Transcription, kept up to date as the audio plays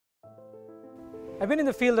I've been in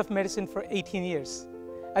the field of medicine for 18 years.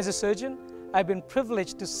 As a surgeon, I've been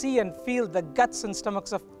privileged to see and feel the guts and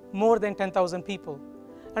stomachs of more than 10,000 people.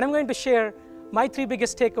 And I'm going to share my 3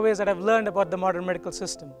 biggest takeaways that I've learned about the modern medical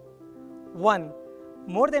system. 1,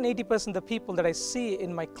 more than 80% of the people that I see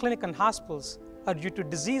in my clinic and hospitals are due to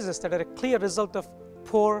diseases that are a clear result of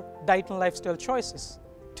poor diet and lifestyle choices.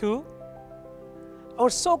 2,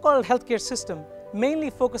 our so-called healthcare system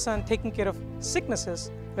mainly focuses on taking care of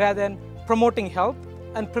sicknesses rather than promoting health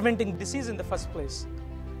and preventing disease in the first place.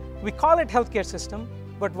 We call it healthcare system,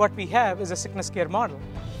 but what we have is a sickness care model.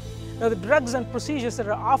 Now, the drugs and procedures that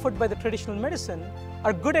are offered by the traditional medicine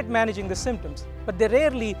are good at managing the symptoms, but they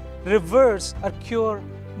rarely reverse or cure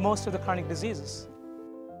most of the chronic diseases.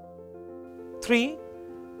 3,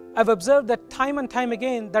 I've observed that time and time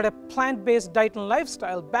again that a plant-based diet and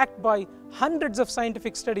lifestyle backed by hundreds of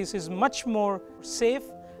scientific studies is much more safe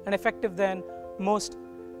and effective than most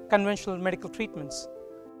conventional medical treatments.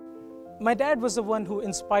 My dad was the one who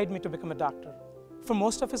inspired me to become a doctor. For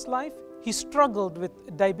most of his life, he struggled with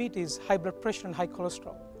diabetes, high blood pressure, and high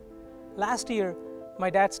cholesterol. Last year, my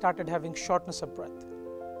dad started having shortness of breath.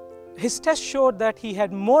 His test showed that he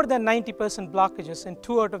had more than 90% blockages in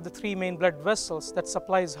 2 out of the 3 main blood vessels that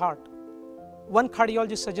supply his heart. One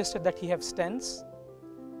cardiologist suggested that he have stents.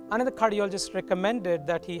 Another cardiologist recommended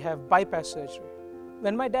that he have bypass surgery.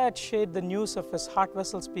 When my dad shared the news of his heart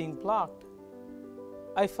vessels being blocked,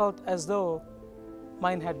 I felt as though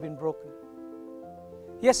mine had been broken.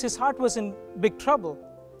 Yes, his heart was in big trouble.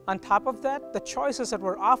 On top of that, the choices that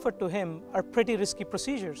were offered to him are pretty risky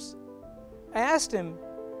procedures. I asked him,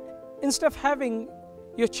 instead of having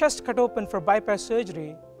your chest cut open for bypass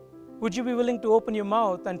surgery, would you be willing to open your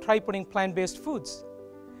mouth and try putting plant-based foods?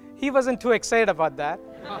 He wasn't too excited about that.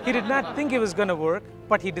 He did not think it was going to work,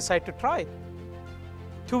 but he decided to try.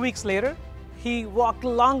 2 weeks later, he walked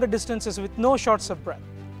longer distances with no shortness of breath.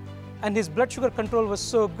 And his blood sugar control was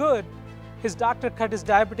so good, his doctor cut his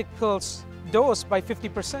diabetic pills dose by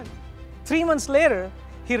 50%. 3 months later,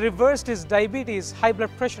 he reversed his diabetes, high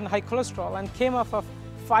blood pressure, and high cholesterol and came off of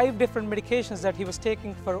 5 different medications that he was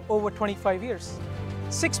taking for over 25 years.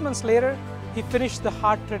 6 months later, he finished the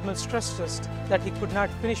heart treadmill stress test that he could not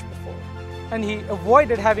finish before. And he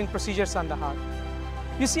avoided having procedures on the heart.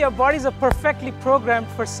 You see, our bodies are perfectly programmed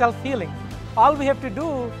for self-healing. All we have to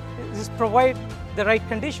do is provide the right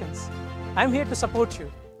conditions. I'm here to support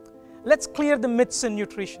you. Let's clear the myths in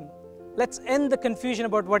nutrition. Let's end the confusion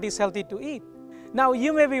about what is healthy to eat. Now,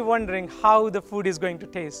 you may be wondering how the food is going to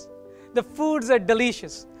taste. The foods are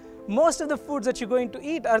delicious. Most of the foods that you're going to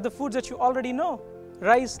eat are the foods that you already know.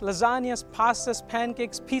 Rice, lasagnas, pastas,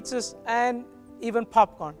 pancakes, pizzas, and even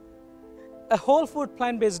popcorn. A whole food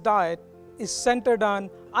plant-based diet is centered on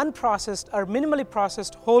unprocessed or minimally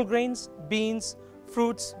processed whole grains, beans,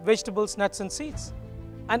 fruits, vegetables, nuts, and seeds.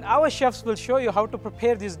 And our chefs will show you how to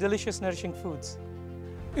prepare these delicious, nourishing foods.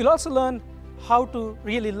 You'll also learn how to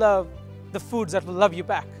really love the foods that will love you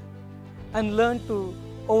back and learn to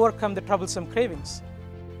overcome the troublesome cravings.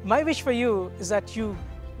 My wish for you is that you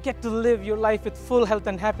get to live your life with full health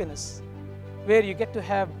and happiness, where you get to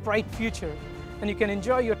have a bright future and you can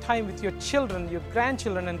enjoy your time with your children, your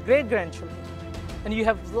grandchildren, and great-grandchildren. And you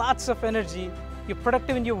have lots of energy, you're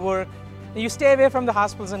productive in your work, and you stay away from the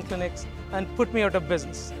hospitals and clinics and put me out of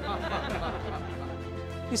business.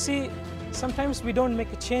 You see, sometimes we don't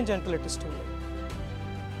make a change until it is too late.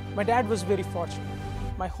 My dad was very fortunate.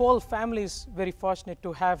 My whole family is very fortunate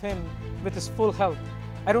to have him with his full health.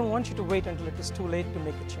 I don't want you to wait until it is too late to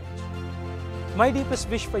make a change. My deepest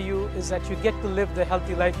wish for you is that you get to live the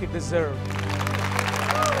healthy life you deserve.